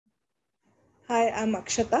Hi, I'm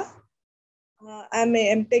Akshata. I'm a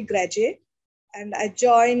MTech graduate and I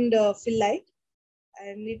joined felight,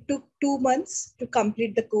 and it took 2 months to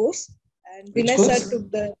complete the course. And Which Vinay sir course? took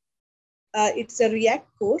it's a React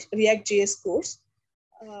course, React JS course.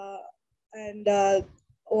 Uh, and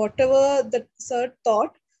Whatever the sir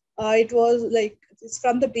taught, it was like it's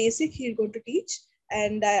from the basic he's going to teach.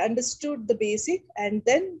 And I understood the basic, and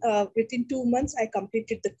then within 2 months I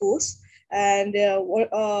completed the course, and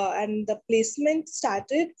the placement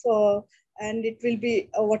started for, and it will be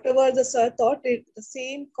whatever the sir taught. The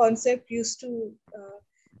same concept used to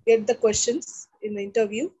get the questions in the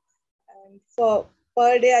interview, and for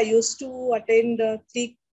per day I used to attend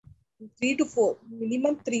three to four,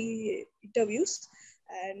 minimum three interviews,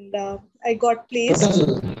 and I got placed.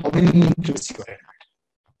 Total, how many interviews you had?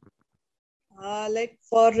 Like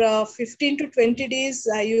for 15 to 20 days,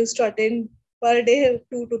 I used to attend per day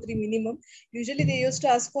 2 to 3 minimum. Usually they used to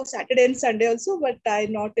ask for Saturday and Sunday also, but I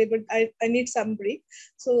not able. I need some break,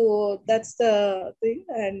 so that's the thing.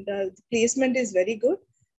 And the placement is very good.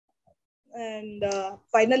 And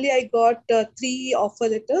finally, I got three offer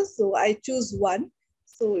letters, so I choose one.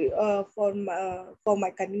 So for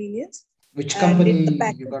my convenience, Which and company it the you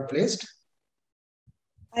package got was placed?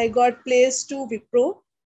 I got placed to Wipro,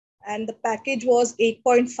 and the package was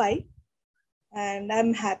 8.5, and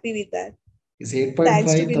I'm happy with that. Is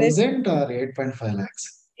Thanks to 8.5 Vinay, thousand or 8.5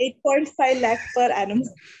 lakhs? 8.5 lakh per annum.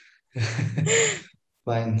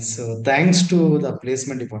 Fine. So thanks to the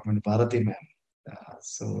placement department, Bharati ma'am.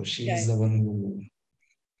 So Yeah, she's the one who,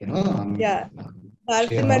 yeah. share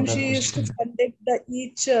Bharati all ma'am, the she used to questions. conduct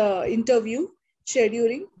each interview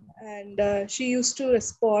scheduling, and she used to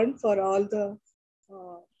respond for all the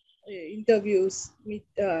uh, interviews,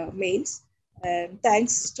 mails. And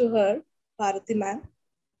thanks to her, Bharati ma'am,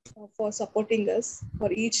 for supporting us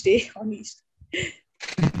for each day on each.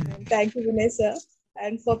 And thank you, Vinay sir,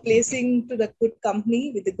 and for placing to the good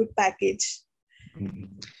company with a good package.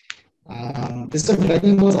 Mhm. This time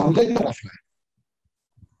training was online or offline?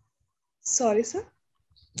 Sorry, sir.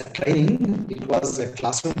 The training, it was a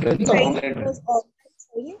classroom training or Training online was training? online.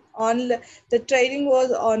 Training on the training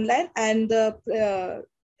was online, and the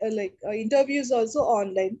interviews also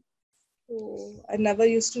online. So I never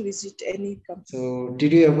used to visit any company. So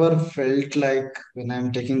did you ever felt like when I'm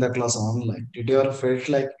taking the class online, did you ever felt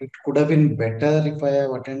like it could have been better if I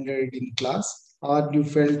have attended in class, or you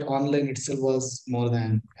felt online itself was more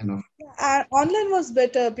than enough? Online was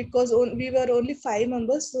better because we were only five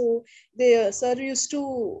members, so the sir used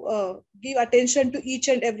to give attention to each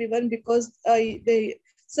and everyone, because the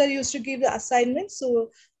sir used to give the assignment, so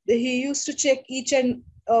he used to check each and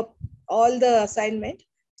all the assignment,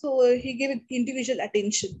 so he gave it individual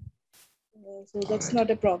attention. So All that's right. not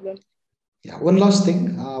a problem. Yeah. One last thing.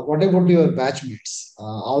 What about your batchmates?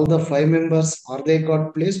 All the five members, are they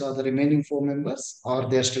got placed, or the remaining four members, or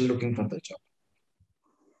they are still looking for the job?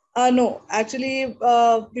 No, actually,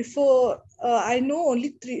 before I know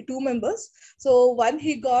only two members. So one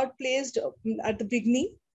he got placed at the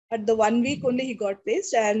beginning, at the 1 week only he got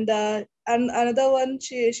placed, and another one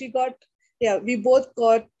she got, yeah, we both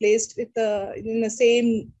got placed with in the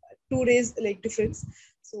same 2 days like difference.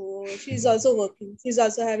 So she's also working. She's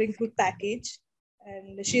also having good package,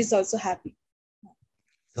 and she's also happy.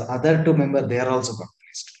 The other two members, they are also got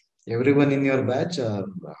placed. Everyone in your batch are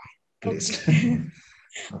placed. Okay.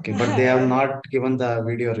 Okay, but they have not given the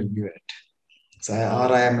video review yet. So,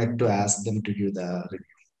 or I Okay. am yet to ask them to give the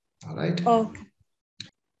review. All right. Okay.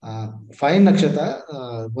 Fine, Nakshata.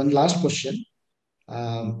 One last question.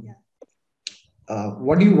 Um, Yeah.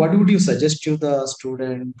 what would you suggest to the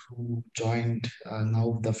student who joined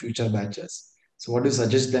now the future batches? So, what do you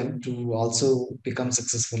suggest them to also become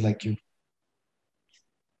successful like you?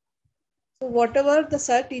 So whatever the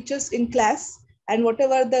sir teaches in class and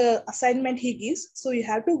whatever the assignment he gives, so you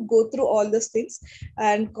have to go through all those things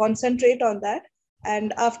and concentrate on that.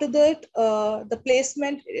 And after that, the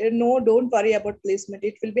placement, no, don't worry about placement.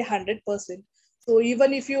 It will be 100%. So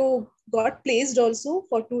even if you got placed also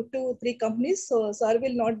for 2 to 3 companies, so sir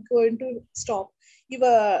will not going to stop.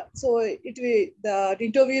 So the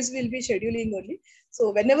interviews will be scheduling only.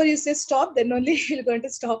 So whenever you say stop, then only you're going to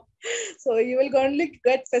stop. So you will only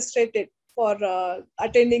get frustrated for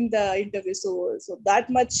attending the interview. So that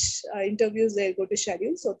much interviews they're going to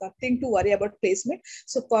schedule. So nothing to worry about placement.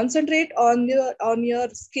 So concentrate on your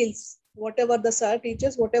skills. Whatever the sir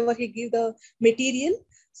teaches, whatever he give the material.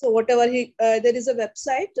 So whatever there is a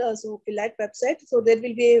website. So Pilat website. So there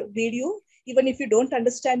will be a video. Even if you don't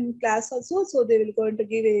understand in class also, so they will going to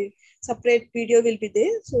give a separate video will be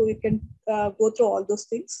there. So you can go through all those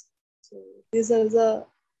things. So these are the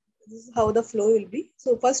this is how the flow will be.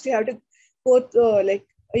 So first you have to both like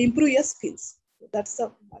improve your skills. That's the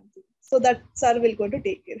one thing. So that sir will going to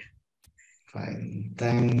take care. Fine.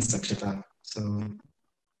 Thanks, Akshita. So,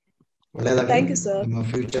 Thank ಒಳ್ಳೇದಾಗ್ಲಿ you, sir. ನಿಮ್ಮ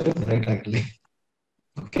future bright ಆಗಲಿ.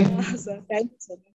 Okay. Sir, thank you so much.